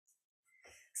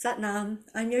Satnam,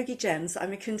 I'm Yogigems.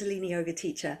 I'm a Kundalini yoga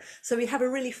teacher. So we have a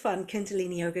really fun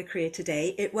Kundalini yoga kriya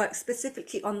today. It works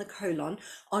specifically on the colon,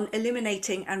 on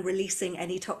eliminating and releasing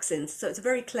any toxins. So it's a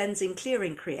very cleansing,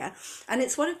 clearing kriya. And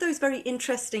it's one of those very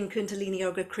interesting Kundalini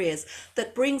yoga kriyas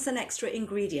that brings an extra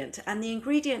ingredient. And the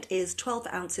ingredient is 12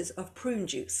 ounces of prune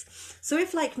juice. So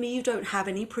if, like me, you don't have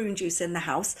any prune juice in the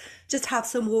house, just have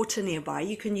some water nearby.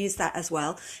 You can use that as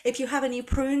well. If you have any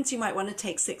prunes, you might want to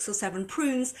take 6 or 7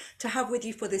 prunes to have with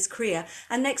you for this kriya.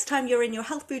 And next time you're in your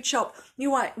health food shop, you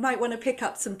might want to pick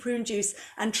up some prune juice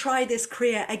and try this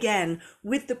kriya again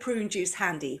with the prune juice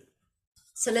handy.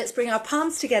 So let's bring our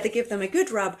palms together, give them a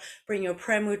good rub, bring your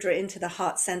prayer mudra into the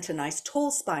heart center, nice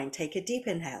tall spine. Take a deep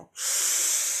inhale.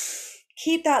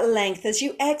 Keep that length as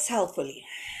you exhale fully.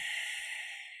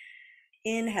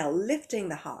 Inhale, lifting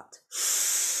the heart.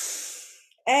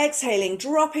 Exhaling,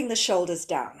 dropping the shoulders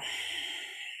down.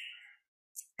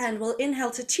 And we'll inhale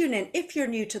to tune in. If you're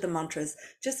new to the mantras,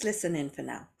 just listen in for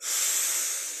now.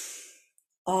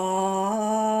 Om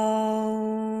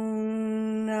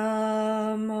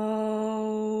Namo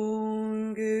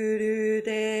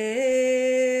Gurudev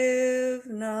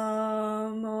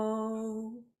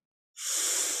Namo.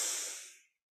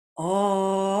 Om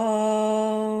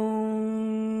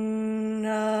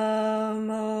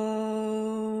Namo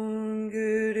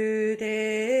Gurudev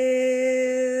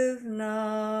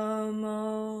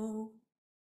Namo.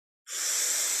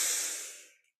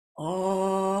 Om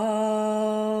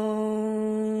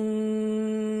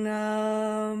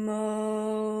Namo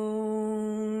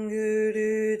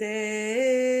Gurudev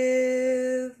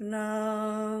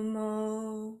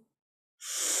Namo.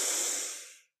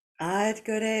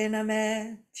 Adgure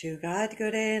Name,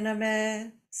 Jugadgure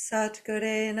Name,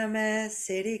 Satgure Name,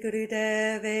 Siddhi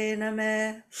Gurudeve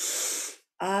Name.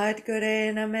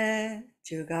 Adgure Name,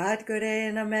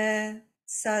 Jugadgure Name,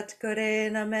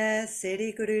 Satgure Name,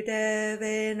 Siddhi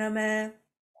Gurudeve Name.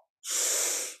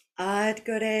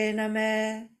 Adgure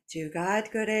Name,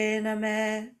 Jugadgure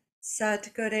Name,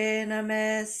 Satgure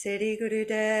Name, Siddhi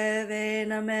Gurudeve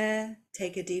Name.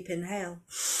 Take a deep inhale.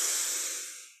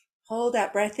 Hold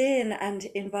that breath in and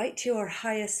invite your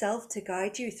higher self to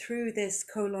guide you through this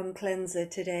colon cleanser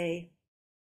today,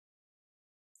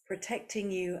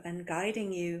 protecting you and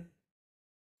guiding you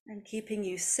and keeping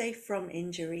you safe from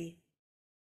injury.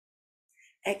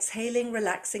 Exhaling,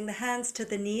 relaxing the hands to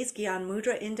the knees, Gyan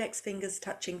Mudra, index fingers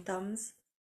touching thumbs.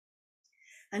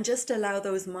 And just allow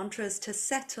those mantras to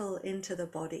settle into the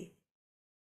body,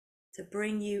 to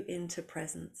bring you into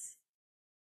presence.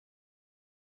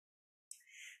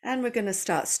 And we're going to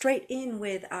start straight in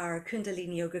with our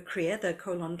Kundalini Yoga Kriya, the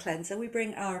colon cleanser. We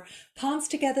bring our palms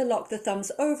together, lock the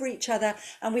thumbs over each other,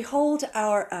 and we hold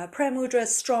our prayer mudra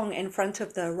strong in front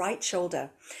of the right shoulder.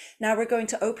 Now we're going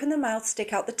to open the mouth,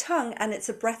 stick out the tongue, and it's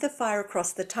a breath of fire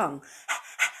across the tongue.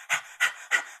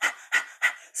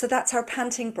 So that's our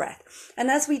panting breath.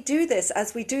 And as we do this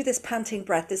panting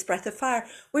breath, this breath of fire,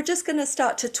 we're just going to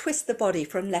start to twist the body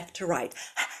from left to right.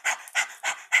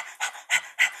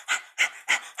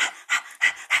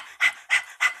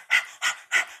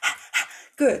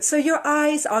 Good. So your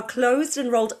eyes are closed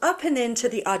and rolled up and into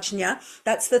the ajna.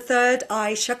 That's the third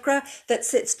eye chakra that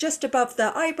sits just above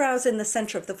the eyebrows in the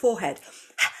center of the forehead.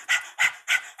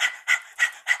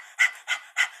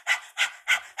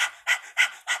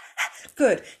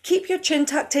 Good. Keep your chin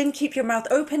tucked in, keep your mouth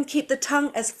open, keep the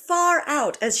tongue as far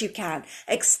out as you can.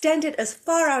 Extend it as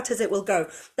far out as it will go.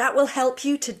 That will help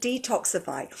you to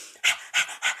detoxify.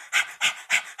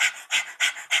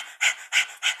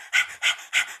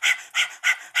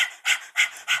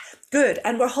 Good,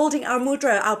 and we're holding our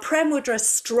mudra, our prayer mudra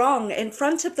strong in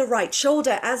front of the right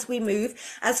shoulder as we move,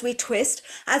 as we twist,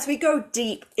 as we go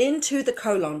deep into the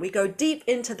colon. We go deep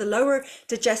into the lower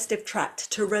digestive tract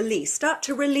to release, start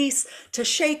to release, to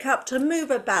shake up, to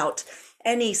move about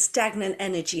any stagnant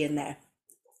energy in there.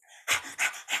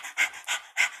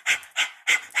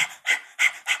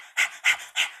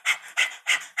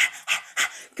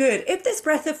 Good. If this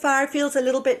breath of fire feels a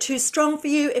little bit too strong for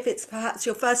you, if it's perhaps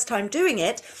your first time doing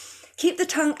it, keep the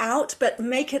tongue out, but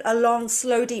make it a long,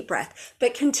 slow, deep breath.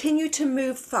 But continue to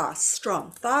move fast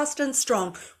and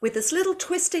strong with this little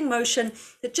twisting motion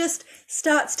that just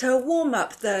starts to warm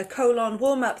up the colon,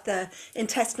 warm up the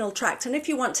intestinal tract. And if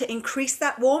you want to increase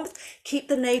that warmth, keep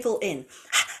the navel in.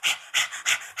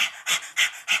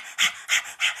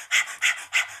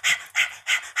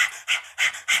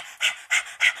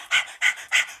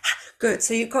 Good,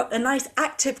 so you've got a nice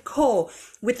active core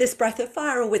with this breath of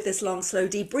fire or with this long, slow,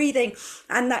 deep breathing,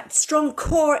 and that strong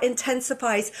core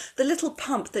intensifies the little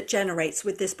pump that generates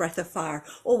with this breath of fire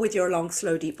or with your long,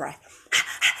 slow, deep breath.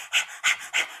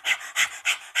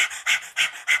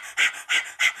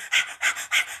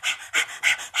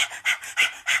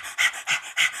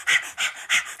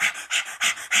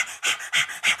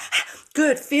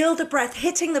 feel the breath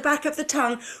hitting the back of the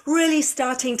tongue, really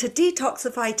starting to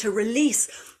detoxify, to release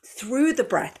through the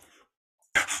breath.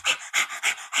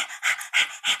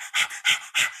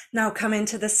 Now come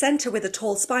into the center with a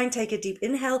tall spine. Take a deep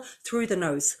inhale through the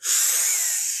nose.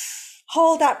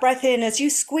 Hold that breath in as you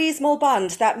squeeze more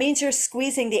bund. That means you're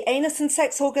squeezing the anus and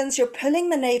sex organs. You're pulling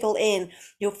the navel in.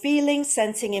 You're feeling,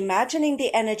 sensing, imagining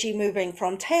the energy moving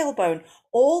from tailbone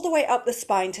all the way up the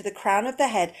spine to the crown of the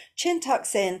head. Chin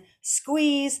tucks in,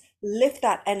 squeeze, lift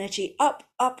that energy up,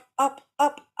 up, up,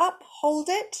 up, up. Hold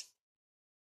it.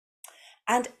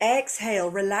 And exhale,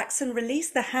 relax and release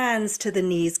the hands to the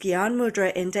knees, Gyan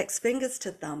Mudra, index fingers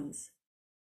to thumbs.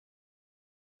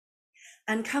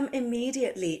 And come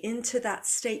immediately into that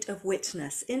state of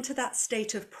witness, into that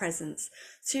state of presence.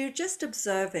 So you're just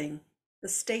observing the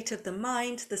state of the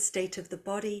mind, the state of the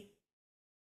body.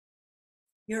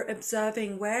 You're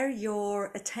observing where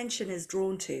your attention is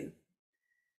drawn to.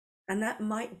 And that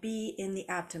might be in the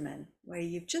abdomen, where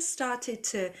you've just started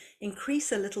to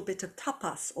increase a little bit of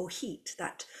tapas or heat,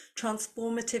 that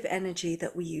transformative energy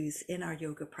that we use in our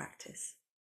yoga practice.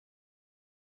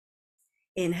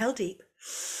 Inhale deep.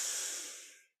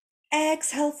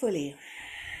 Exhale fully.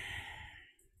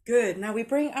 Good. Now we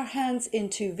bring our hands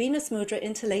into Venus Mudra,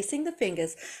 interlacing the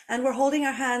fingers, and we're holding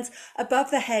our hands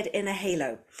above the head in a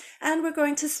halo. And we're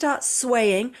going to start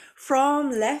swaying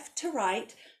from left to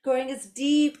right, going as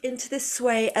deep into this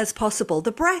sway as possible.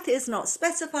 The breath is not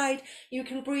specified. You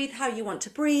can breathe how you want to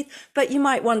breathe, but you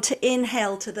might want to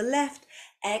inhale to the left,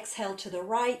 exhale to the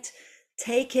right.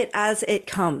 Take it as it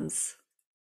comes.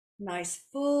 Nice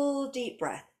full deep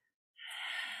breath.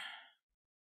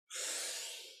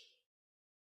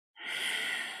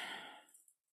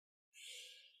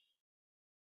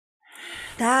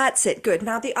 That's it. Good.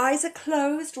 Now the eyes are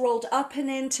closed, rolled up and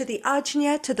into the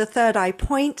ajna, to the third eye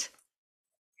point.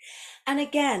 And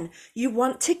again, you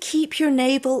want to keep your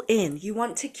navel in. You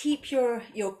want to keep your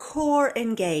core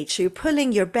engaged. So you're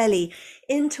pulling your belly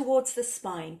in towards the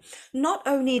spine. Not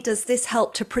only does this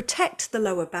help to protect the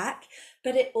lower back,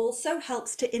 but it also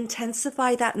helps to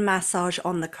intensify that massage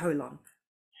on the colon.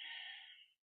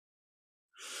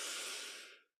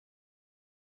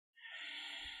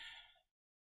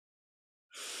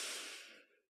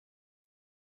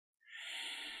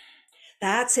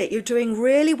 That's it. You're doing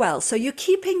really well. So you're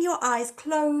keeping your eyes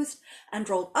closed and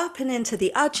rolled up and into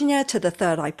the ajna, to the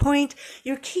third eye point.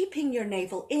 You're keeping your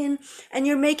navel in and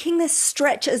you're making this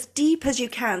stretch as deep as you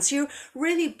can. So you're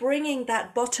really bringing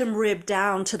that bottom rib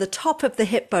down to the top of the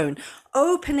hip bone,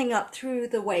 opening up through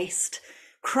the waist,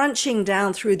 crunching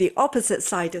down through the opposite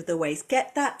side of the waist.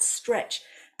 Get that stretch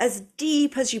as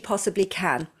deep as you possibly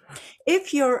can.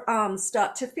 If your arms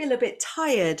start to feel a bit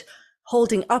tired,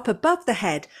 holding up above the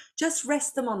head, just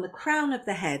rest them on the crown of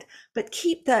the head, but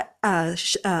keep the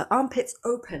armpits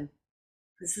open.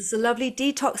 This is a lovely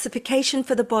detoxification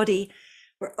for the body.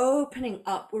 We're opening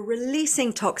up, we're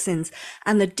releasing toxins,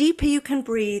 and the deeper you can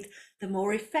breathe, the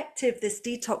more effective this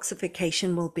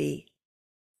detoxification will be.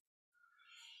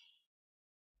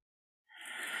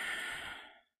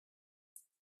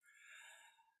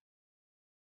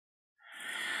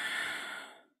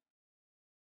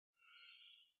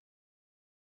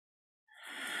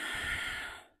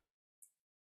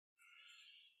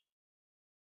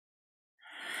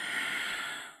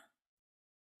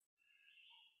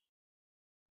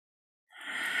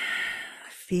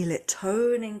 Feel it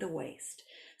toning the waist,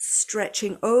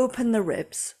 stretching open the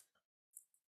ribs.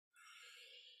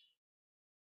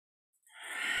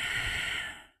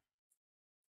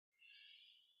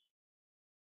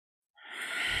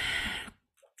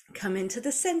 Come into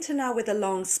the center now with a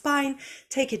long spine.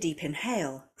 Take a deep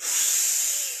inhale.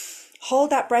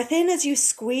 Hold that breath in as you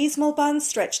squeeze Mulban,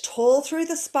 stretch tall through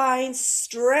the spine,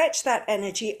 stretch that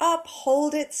energy up,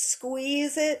 hold it,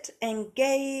 squeeze it,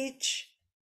 engage.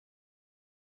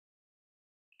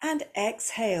 And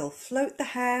exhale, float the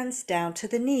hands down to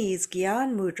the knees,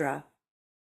 Gyan Mudra.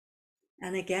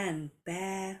 And again,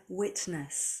 bear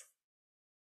witness.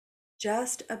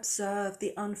 Just observe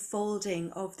the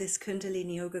unfolding of this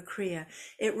Kundalini Yoga Kriya.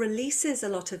 It releases a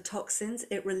lot of toxins,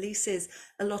 it releases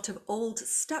a lot of old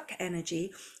stuck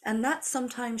energy, and that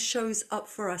sometimes shows up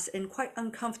for us in quite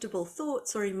uncomfortable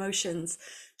thoughts or emotions.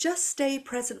 Just stay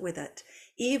present with it.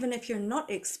 Even if you're not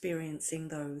experiencing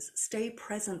those, stay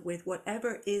present with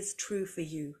whatever is true for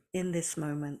you in this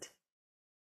moment.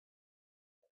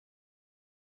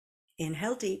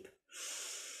 Inhale deep.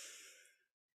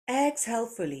 Exhale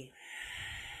fully.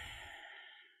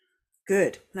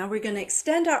 Good. Now we're going to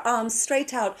extend our arms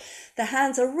straight out. The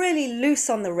hands are really loose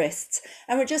on the wrists.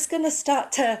 And we're just going to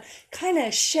start to kind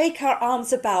of shake our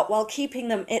arms about while keeping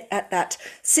them at that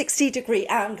 60-degree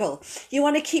angle. You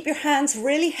want to keep your hands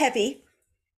really heavy.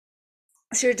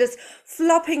 So you're just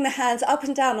flopping the hands up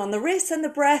and down on the wrists, and the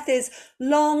breath is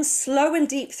long, slow and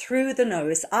deep through the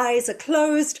nose. Eyes are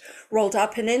closed, rolled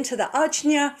up and into the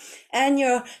ajna, and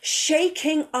you're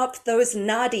shaking up those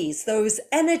nadis, those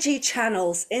energy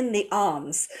channels in the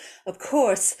arms. Of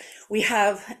course, we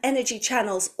have energy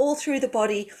channels all through the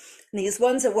body. These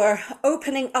ones that were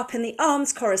opening up in the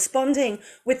arms corresponding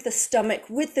with the stomach,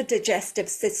 with the digestive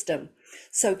system.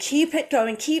 So keep it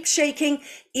going, keep shaking,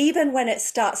 even when it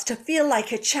starts to feel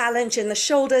like a challenge in the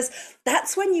shoulders.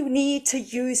 That's when you need to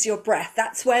use your breath.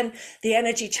 That's when the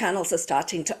energy channels are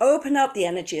starting to open up, the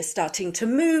energy is starting to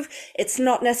move. It's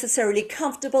not necessarily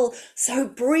comfortable. So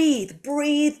breathe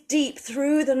deep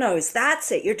through the nose.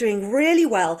 That's it. You're doing really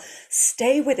well.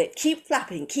 Stay with it. Keep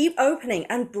flapping, keep opening,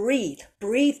 and breathe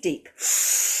deep.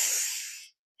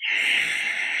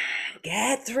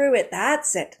 Get through it.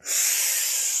 That's it.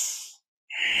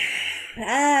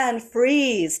 And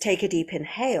freeze. Take a deep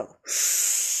inhale.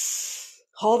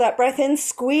 Hold that breath in.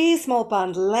 Squeeze, small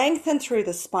bund. Lengthen through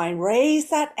the spine. Raise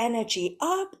that energy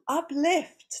up,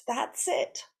 uplift. That's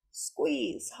it.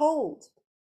 Squeeze, hold.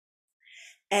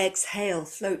 Exhale.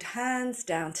 Float hands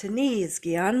down to knees.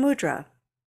 Gyan Mudra.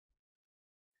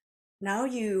 Now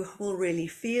you will really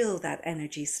feel that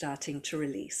energy starting to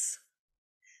release.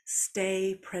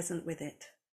 Stay present with it.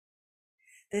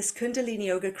 This Kundalini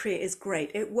Yoga Kriya is great.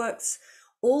 It works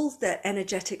all the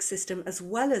energetic system as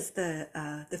well as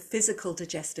the physical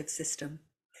digestive system.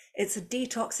 It's a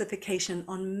detoxification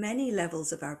on many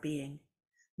levels of our being,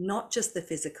 not just the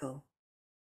physical.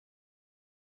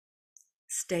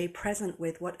 Stay present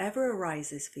with whatever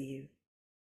arises for you.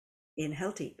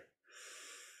 Inhale deep.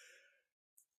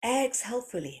 Exhale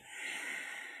fully.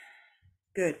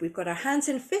 Good. We've got our hands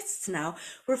in fists now.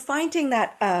 We're finding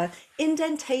that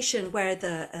indentation where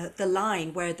the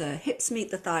line where the hips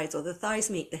meet the thighs or the thighs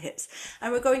meet the hips.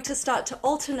 And we're going to start to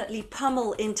alternately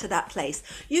pummel into that place.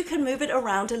 You can move it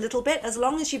around a little bit as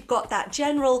long as you've got that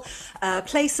general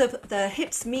place of the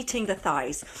hips meeting the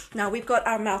thighs. Now we've got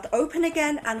our mouth open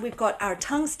again, and we've got our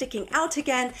tongue sticking out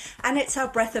again, and it's our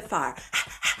breath of fire.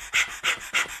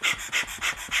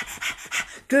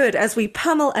 Good, as we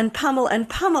pummel and pummel and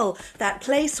pummel that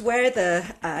place where the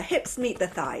hips meet the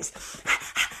thighs.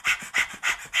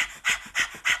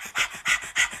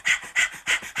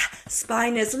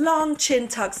 Spine is long, chin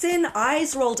tucks in,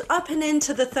 eyes rolled up and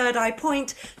into the third eye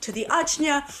point to the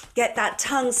ajna. Get that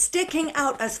tongue sticking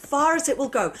out as far as it will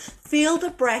go. Feel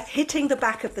the breath hitting the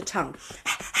back of the tongue.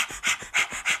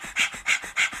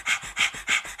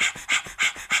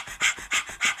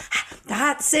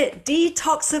 That's it.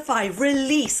 Detoxify,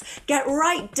 release. Get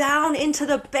right down into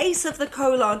the base of the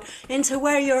colon, into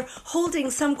where you're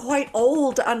holding some quite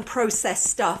old unprocessed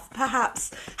stuff,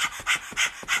 perhaps.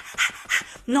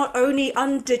 Not only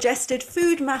undigested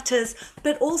food matters,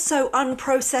 but also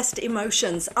unprocessed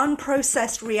emotions,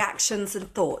 unprocessed reactions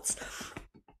and thoughts.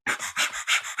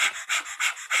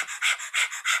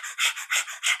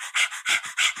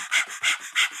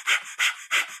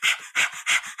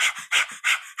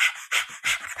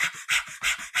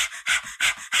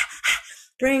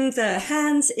 Bring the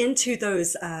hands into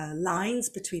those lines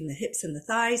between the hips and the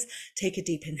thighs. Take a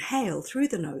deep inhale through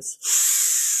the nose.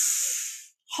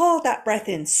 Hold that breath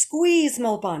in. Squeeze,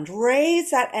 Mulband. Raise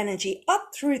that energy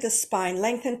up through the spine.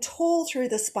 Lengthen tall through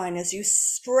the spine as you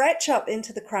stretch up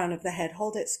into the crown of the head.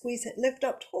 Hold it, squeeze it, lift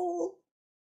up tall.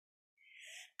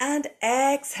 And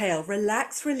exhale.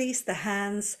 Relax, release the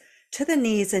hands to the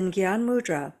knees in Gyan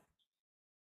Mudra.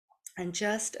 And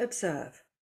just observe.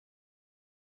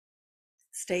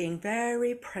 Staying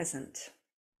very present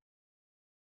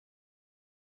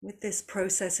with this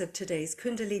process of today's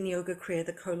Kundalini Yoga Kriya,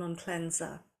 the colon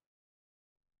cleanser.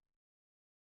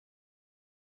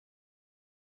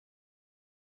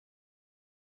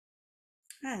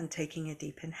 And taking a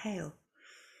deep inhale.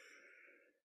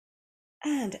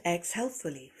 And exhale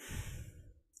fully.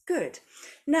 Good.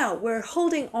 Now we're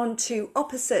holding on to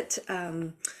opposite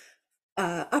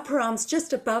upper arms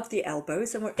just above the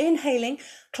elbows, and we're inhaling,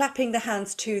 clapping the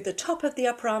hands to the top of the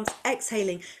upper arms,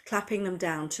 exhaling, clapping them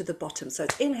down to the bottom. So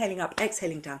it's inhaling up,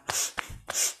 exhaling down.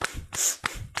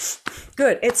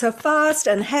 Good. It's a fast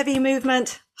and heavy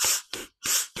movement.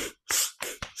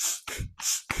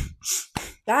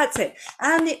 That's it.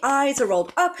 And the eyes are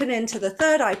rolled up and into the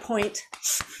third eye point.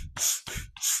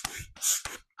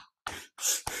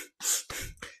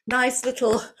 Nice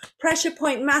little pressure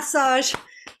point massage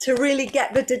to really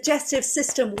get the digestive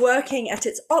system working at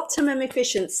its optimum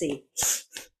efficiency.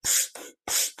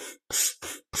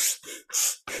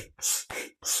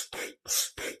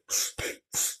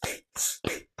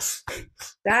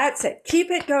 That's it. Keep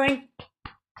it going.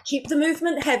 Keep the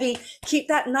movement heavy. Keep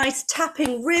that nice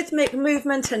tapping, rhythmic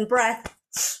movement and breath.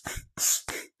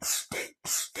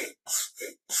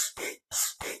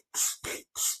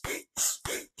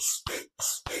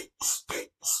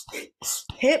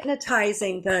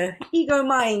 Hypnotizing the ego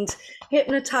mind,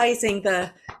 hypnotizing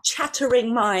the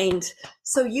chattering mind,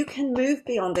 so you can move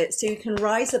beyond it, so you can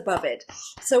rise above it.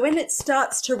 So when it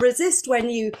starts to resist, when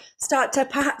you start to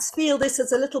perhaps feel this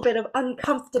as a little bit of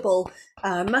uncomfortable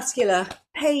muscular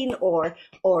pain or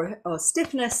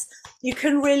stiffness, you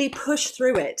can really push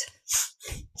through it.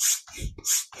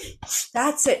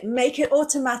 That's it. Make it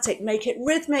automatic, make it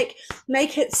rhythmic,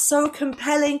 make it so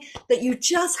compelling that you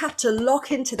just have to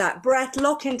lock into that breath,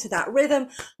 lock into that rhythm,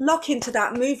 lock into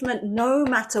that movement, no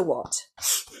matter what.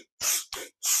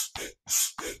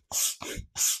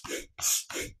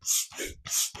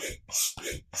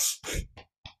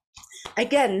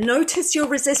 Again, notice your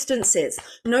resistances,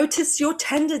 notice your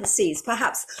tendencies,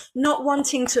 perhaps not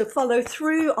wanting to follow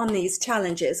through on these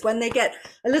challenges when they get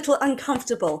a little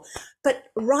uncomfortable, but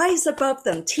rise above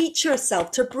them. Teach yourself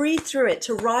to breathe through it,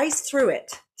 to rise through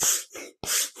it.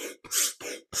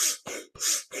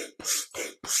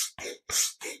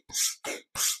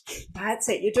 That's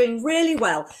it. You're doing really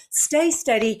well. Stay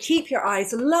steady. Keep your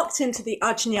eyes locked into the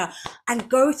ajna and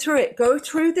go through it. Go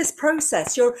through this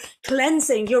process. You're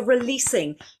cleansing, you're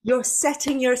releasing, you're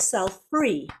setting yourself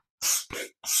free.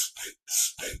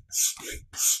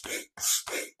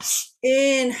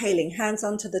 Inhaling, hands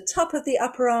onto the top of the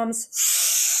upper arms.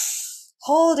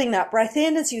 Holding that breath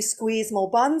in as you squeeze more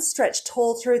buns, stretch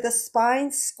tall through the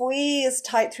spine, squeeze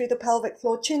tight through the pelvic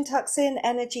floor, chin tucks in,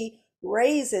 energy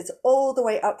raises all the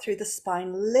way up through the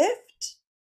spine. Lift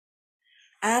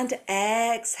and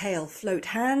exhale. Float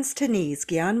hands to knees,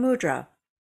 Gyan Mudra.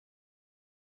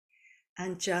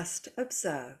 And just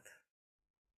observe.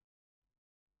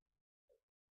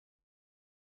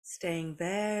 Staying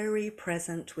very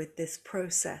present with this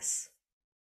process,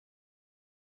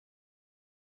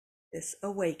 this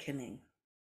awakening,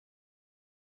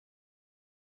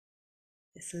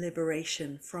 this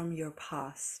liberation from your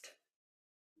past.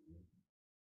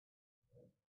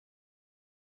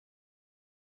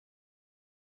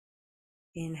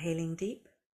 Inhaling deep,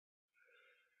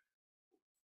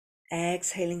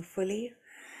 exhaling fully.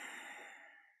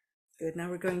 Good. Now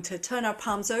we're going to turn our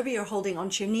palms over. You're holding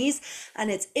onto your knees,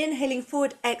 and it's inhaling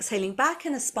forward, exhaling back,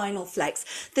 and a spinal flex.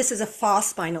 This is a fast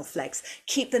spinal flex.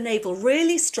 Keep the navel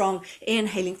really strong.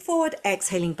 Inhaling forward,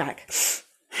 exhaling back.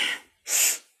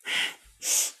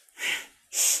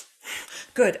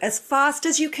 Good. As fast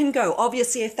as you can go.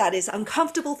 Obviously, if that is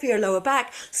uncomfortable for your lower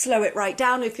back, slow it right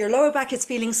down. If your lower back is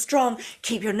feeling strong,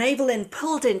 keep your navel in,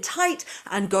 pulled in tight,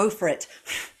 and go for it.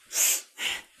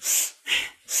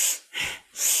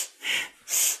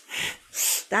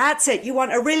 That's it. You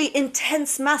want a really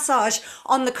intense massage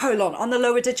on the colon, on the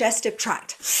lower digestive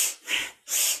tract.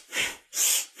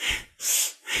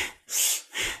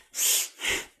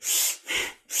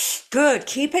 Good.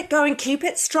 Keep it going. Keep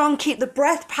it strong. Keep the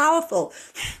breath powerful.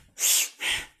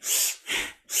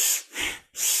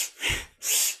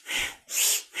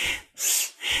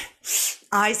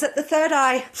 Eyes at the third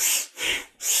eye.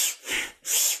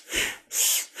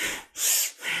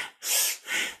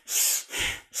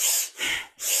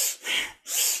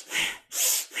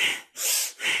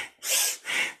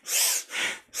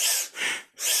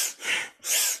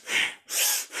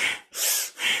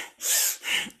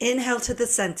 Inhale to the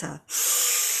center.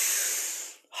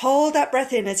 Hold that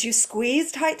breath in as you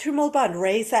squeeze tight through Mulband.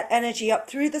 Raise that energy up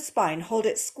through the spine. Hold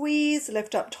it, squeeze,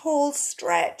 lift up tall,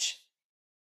 stretch.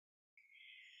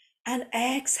 And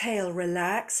exhale,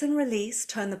 relax and release.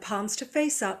 Turn the palms to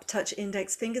face up. Touch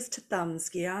index fingers to thumbs,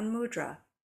 Gyan Mudra.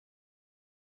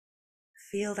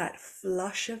 Feel that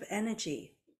flush of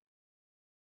energy.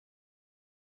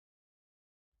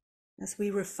 As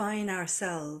we refine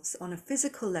ourselves on a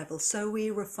physical level, so we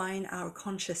refine our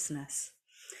consciousness.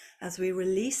 As we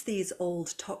release these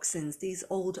old toxins, these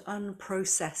old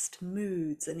unprocessed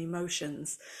moods and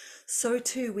emotions, so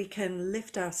too we can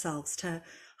lift ourselves to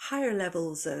higher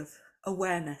levels of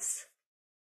awareness.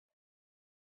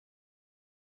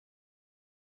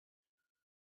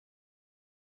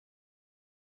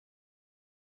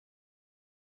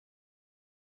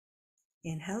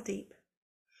 Inhale deep.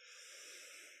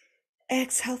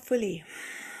 Exhale fully.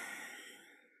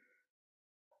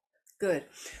 Good.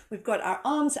 We've got our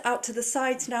arms out to the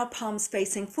sides now, palms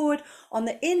facing forward. On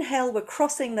the inhale, we're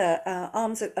crossing the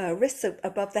wrists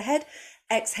above the head,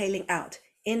 exhaling out.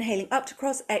 Inhaling up to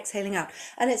cross, exhaling out.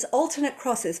 And it's alternate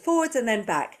crosses, forwards and then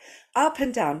back, up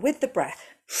and down with the breath.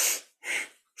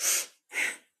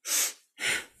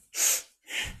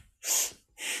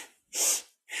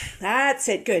 That's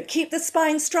it, good. Keep the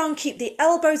spine strong, keep the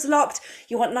elbows locked.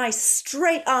 You want nice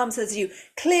straight arms as you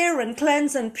clear and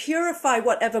cleanse and purify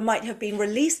whatever might have been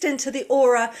released into the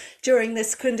aura during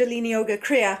this Kundalini Yoga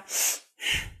Kriya.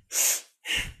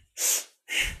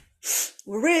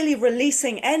 We're really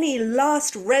releasing any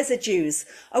last residues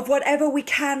of whatever we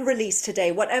can release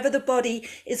today, whatever the body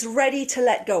is ready to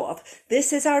let go of.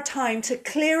 This is our time to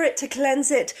clear it, to cleanse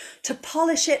it, to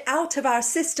polish it out of our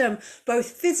system,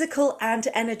 both physical and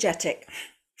energetic.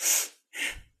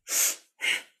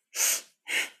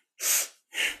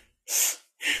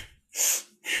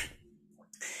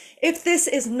 If this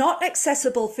is not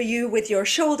accessible for you with your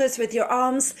shoulders, with your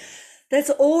arms, there's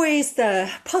always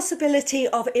the possibility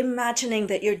of imagining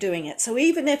that you're doing it. So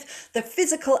even if the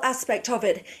physical aspect of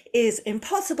it is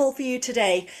impossible for you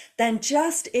today, then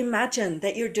just imagine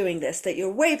that you're doing this, that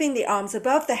you're waving the arms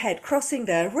above the head, crossing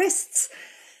the wrists,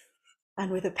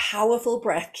 and with a powerful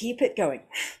breath, keep it going.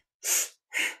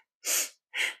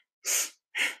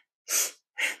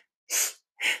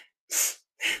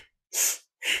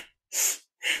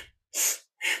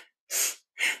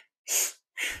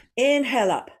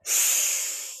 Inhale up.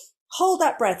 Hold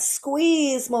that breath,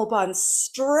 squeeze more buns,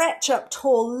 stretch up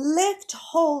tall, lift,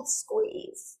 hold,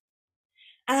 squeeze.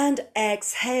 And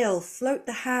exhale, float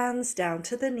the hands down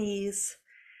to the knees.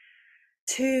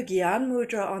 To Gyan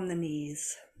Mudra on the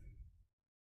knees.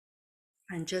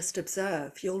 And just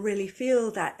observe, you'll really feel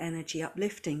that energy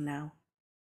uplifting now.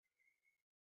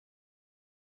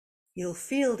 You'll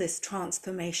feel this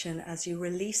transformation as you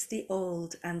release the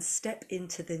old and step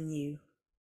into the new.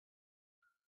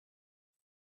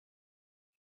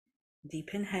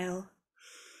 Deep inhale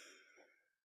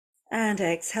and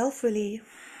exhale fully.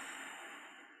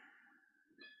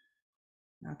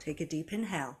 Now take a deep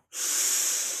inhale.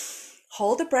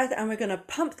 Hold the breath and we're going to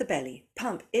pump the belly.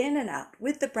 Pump in and out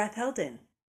with the breath held in.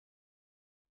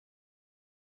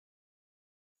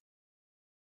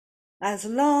 As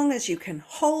long as you can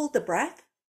hold the breath,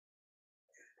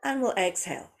 and we'll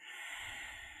exhale.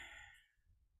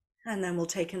 And then we'll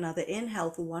take another inhale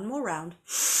for one more round.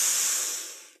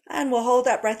 And we'll hold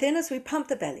that breath in as we pump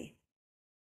the belly.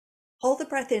 Hold the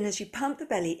breath in as you pump the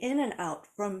belly in and out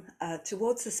from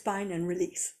towards the spine and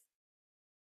release.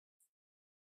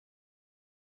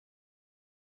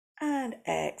 And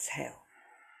exhale.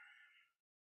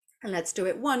 And let's do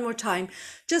it one more time,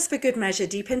 just for good measure.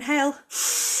 Deep inhale.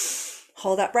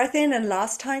 Hold that breath in, and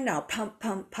last time now. Pump,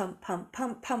 pump, pump, pump,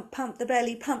 pump, pump, pump the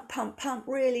belly. Pump, pump, pump.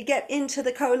 Really get into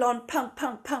the colon. Pump,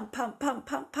 pump, pump, pump, pump,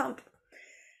 pump, pump.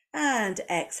 And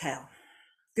exhale.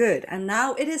 Good. And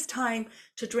now it is time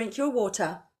to drink your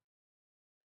water,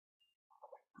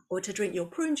 or to drink your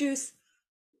prune juice,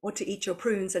 or to eat your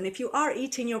prunes. And if you are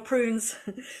eating your prunes,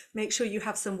 make sure you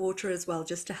have some water as well,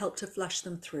 just to help to flush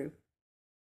them through.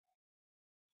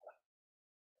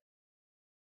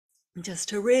 Just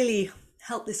to really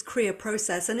help this kriya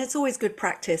process. And it's always good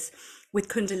practice with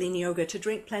Kundalini Yoga to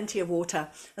drink plenty of water,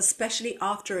 especially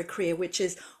after a kriya, which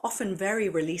is often very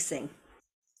releasing.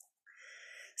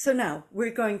 So now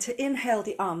we're going to inhale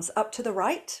the arms up to the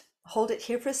right. Hold it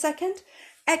here for a second.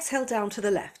 Exhale down to the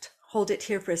left. Hold it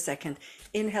here for a second.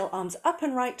 Inhale, arms up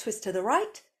and right, twist to the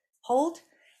right. Hold.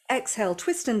 Exhale,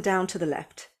 twist and down to the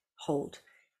left. Hold.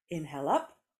 Inhale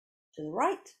up to the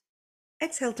right.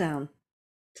 Exhale down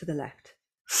to the left.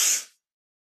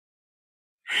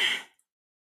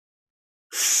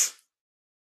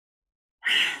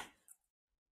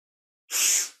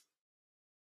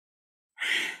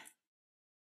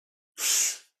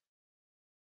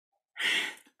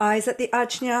 Eyes at the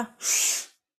ajna.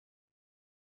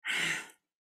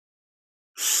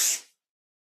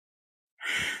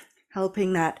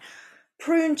 Helping that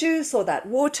prune juice or that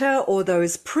water or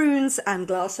those prunes and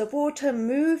glass of water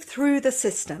move through the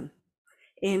system.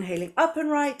 Inhaling up and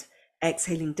right,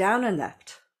 exhaling down and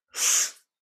left.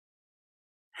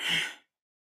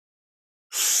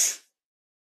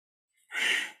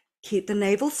 Keep the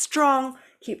navel strong,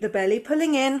 keep the belly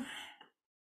pulling in.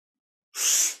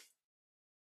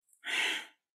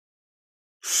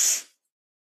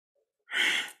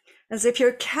 As if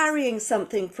you're carrying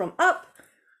something from up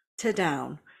to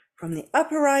down, from the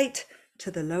upper right to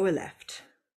the lower left.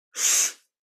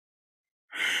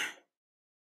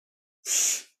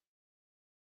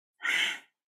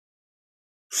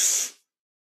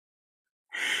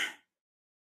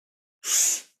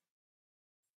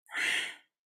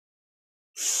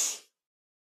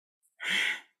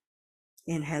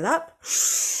 Inhale up.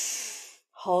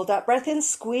 Hold that breath in,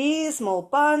 squeeze small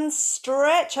buns,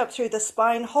 stretch up through the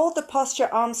spine, hold the posture,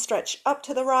 arms stretch up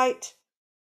to the right.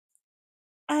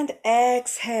 And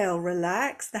exhale,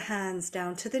 relax the hands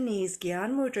down to the knees,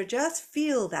 Gyan Mudra, just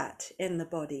feel that in the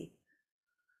body.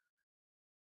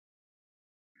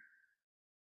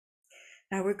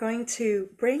 Now we're going to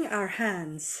bring our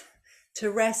hands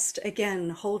to rest again,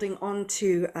 holding on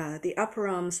to the upper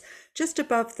arms just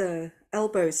above the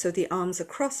elbows, so the arms are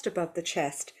crossed above the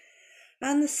chest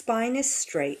and the spine is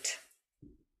straight,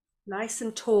 nice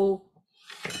and tall.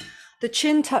 The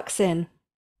chin tucks in,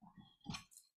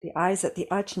 the eyes at the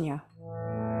ajna.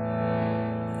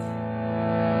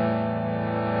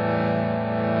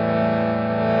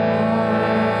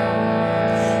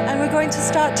 And we're going to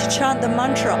start to chant the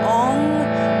mantra Om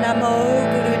Namo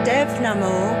Gurudev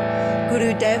Namo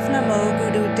Gurudev Namo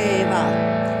Gurudeva.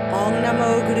 Om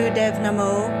Namo Gurudev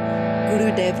Namo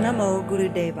Gurudev Namo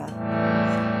Gurudeva.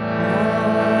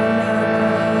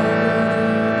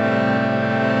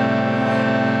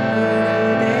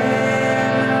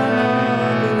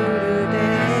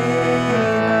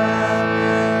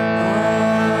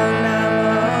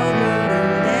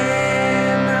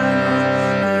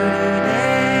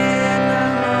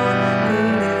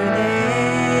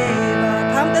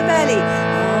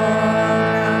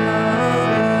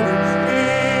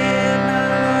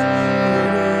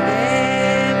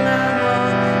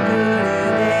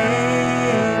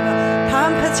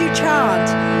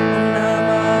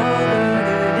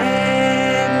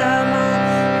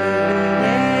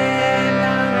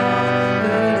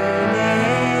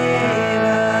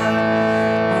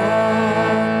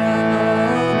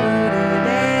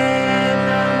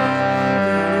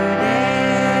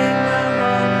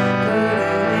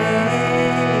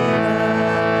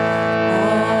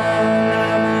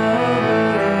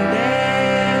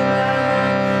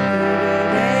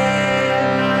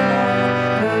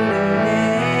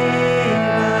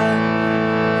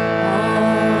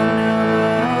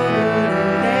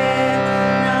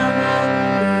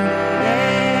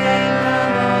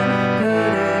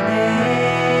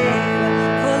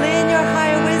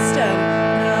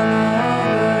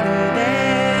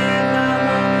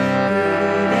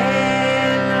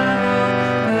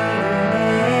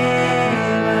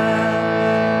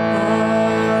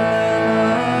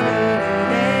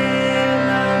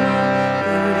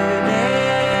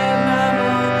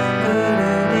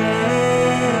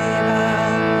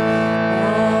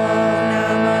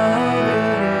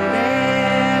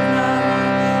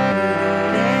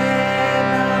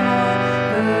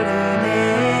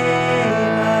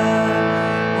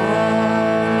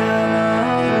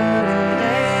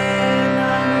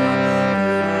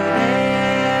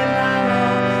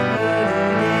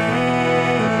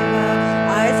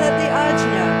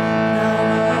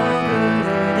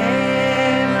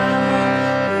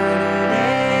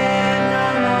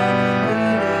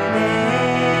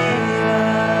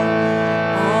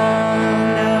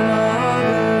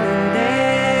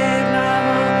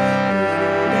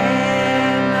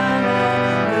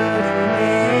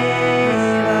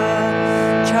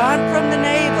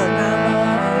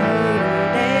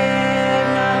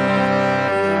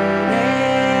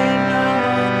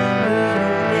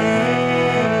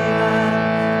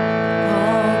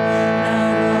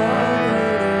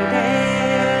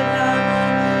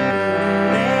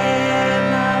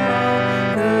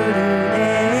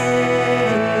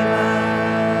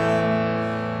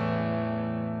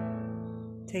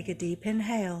 Take a deep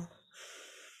inhale.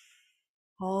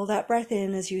 Hold that breath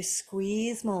in as you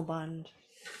squeeze Mulband.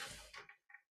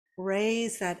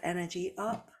 Raise that energy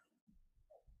up.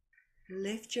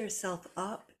 Lift yourself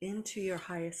up into your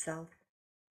higher self.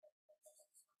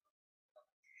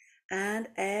 And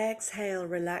exhale,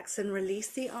 relax and release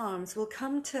the arms. We'll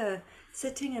come to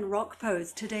sitting in rock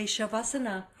pose. Today's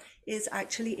Shavasana is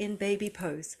actually in baby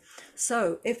pose.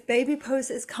 So if baby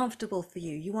pose is comfortable for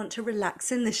you, you want to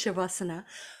relax in this Shavasana,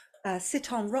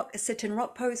 sit in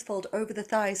rock pose, fold over the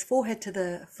thighs, forehead to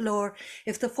the floor.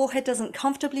 If the forehead doesn't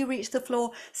comfortably reach the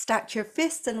floor, stack your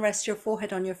fists and rest your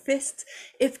forehead on your fists.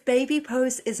 If baby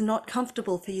pose is not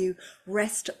comfortable for you,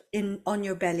 rest on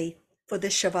your belly for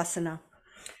this Shavasana.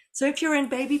 So if you're in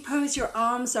baby pose, your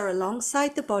arms are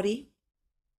alongside the body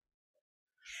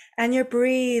and you're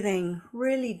breathing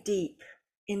really deep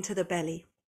into the belly.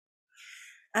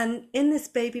 And in this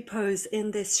baby pose,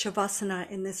 in this Shavasana,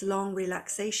 in this long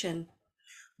relaxation,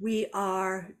 we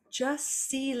are just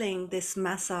sealing this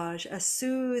massage, a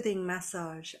soothing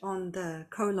massage on the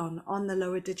colon, on the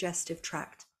lower digestive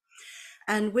tract.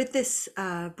 And with this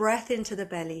breath into the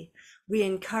belly, we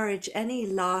encourage any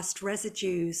last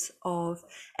residues of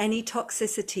any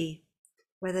toxicity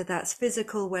whether that's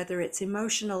physical, whether it's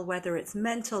emotional, whether it's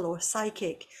mental or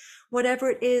psychic, whatever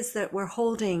it is that we're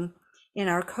holding in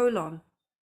our colon,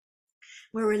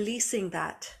 we're releasing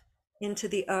that into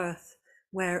the earth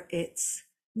where it's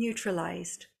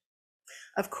neutralized.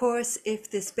 Of course, if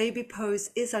this baby pose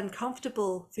is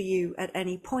uncomfortable for you at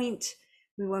any point,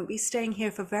 we won't be staying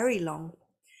here for very long,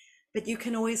 but you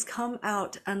can always come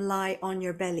out and lie on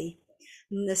your belly.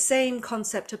 And the same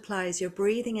concept applies. You're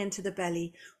breathing into the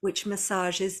belly, which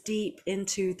massages deep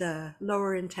into the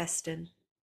lower intestine,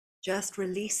 just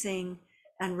releasing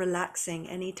and relaxing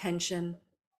any tension,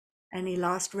 any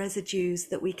last residues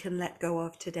that we can let go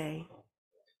of today.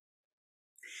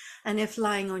 And if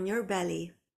lying on your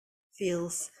belly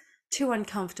feels too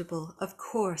uncomfortable, of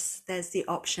course, there's the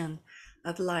option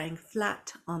of lying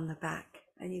flat on the back,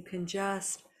 and you can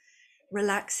just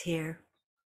relax here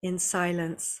in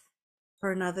silence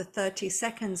for another 30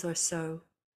 seconds or so,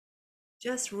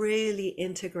 just really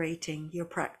integrating your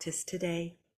practice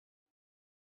today,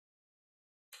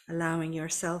 allowing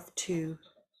yourself to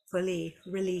fully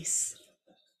release,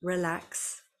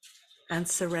 relax, and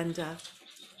surrender.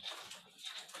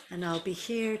 And I'll be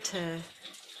here to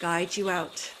guide you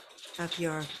out of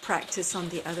your practice on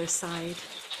the other side.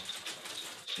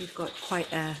 We've got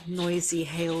quite a noisy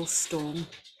hailstorm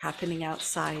happening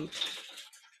outside.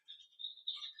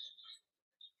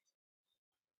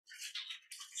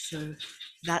 So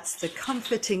that's the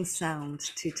comforting sound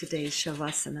to today's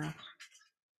Shavasana.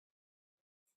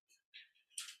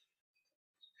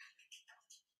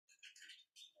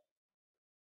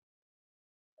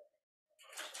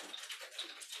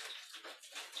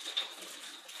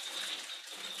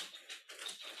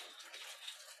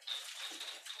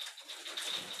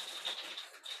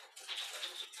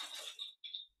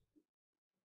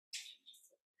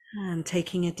 And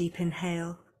taking a deep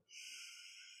inhale.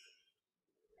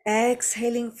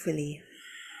 Exhaling fully.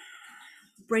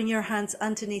 Bring your hands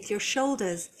underneath your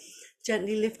shoulders,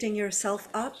 gently lifting yourself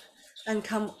up, and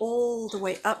come all the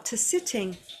way up to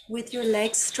sitting with your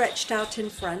legs stretched out in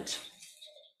front.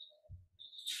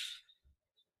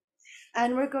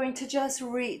 And we're going to just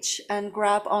reach and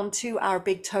grab onto our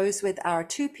big toes with our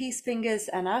 2-piece fingers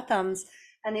and our thumbs.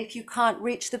 And if you can't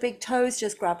reach the big toes,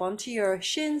 just grab onto your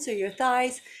shins or your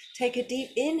thighs. Take a deep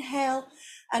inhale,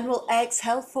 and we'll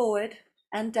exhale forward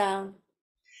and down.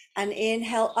 And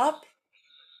inhale up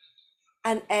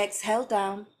and exhale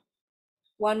down.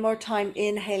 One more time,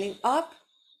 inhaling up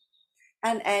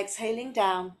and exhaling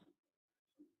down.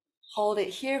 Hold it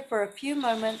here for a few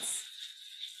moments.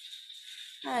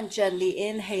 And gently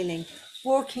inhaling,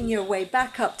 working your way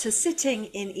back up to sitting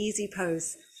in easy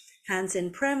pose. Hands in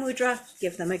prayer mudra,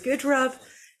 give them a good rub.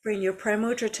 Bring your prayer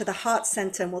mudra to the heart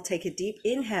center, and we'll take a deep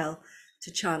inhale to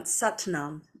chant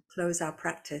Satnam. Close our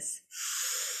practice.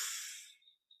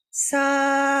 Satnam.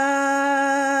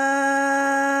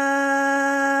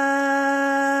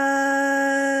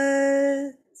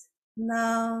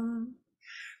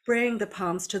 Bring the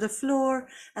palms to the floor.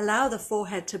 Allow the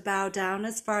forehead to bow down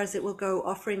as far as it will go,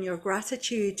 offering your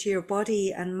gratitude to your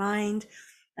body and mind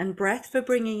and breath for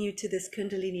bringing you to this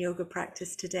Kundalini yoga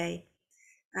practice today.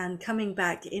 And coming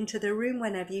back into the room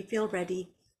whenever you feel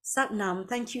ready. Satnam,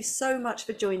 thank you so much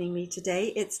for joining me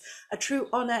today. It's a true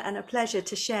honor and a pleasure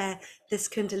to share this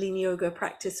Kundalini yoga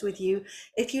practice with you.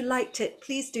 If you liked it,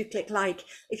 please do click like.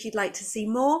 If you'd like to see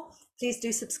more, please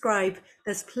do subscribe.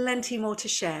 There's plenty more to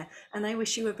share. And I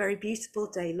wish you a very beautiful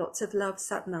day. Lots of love,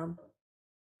 Satnam.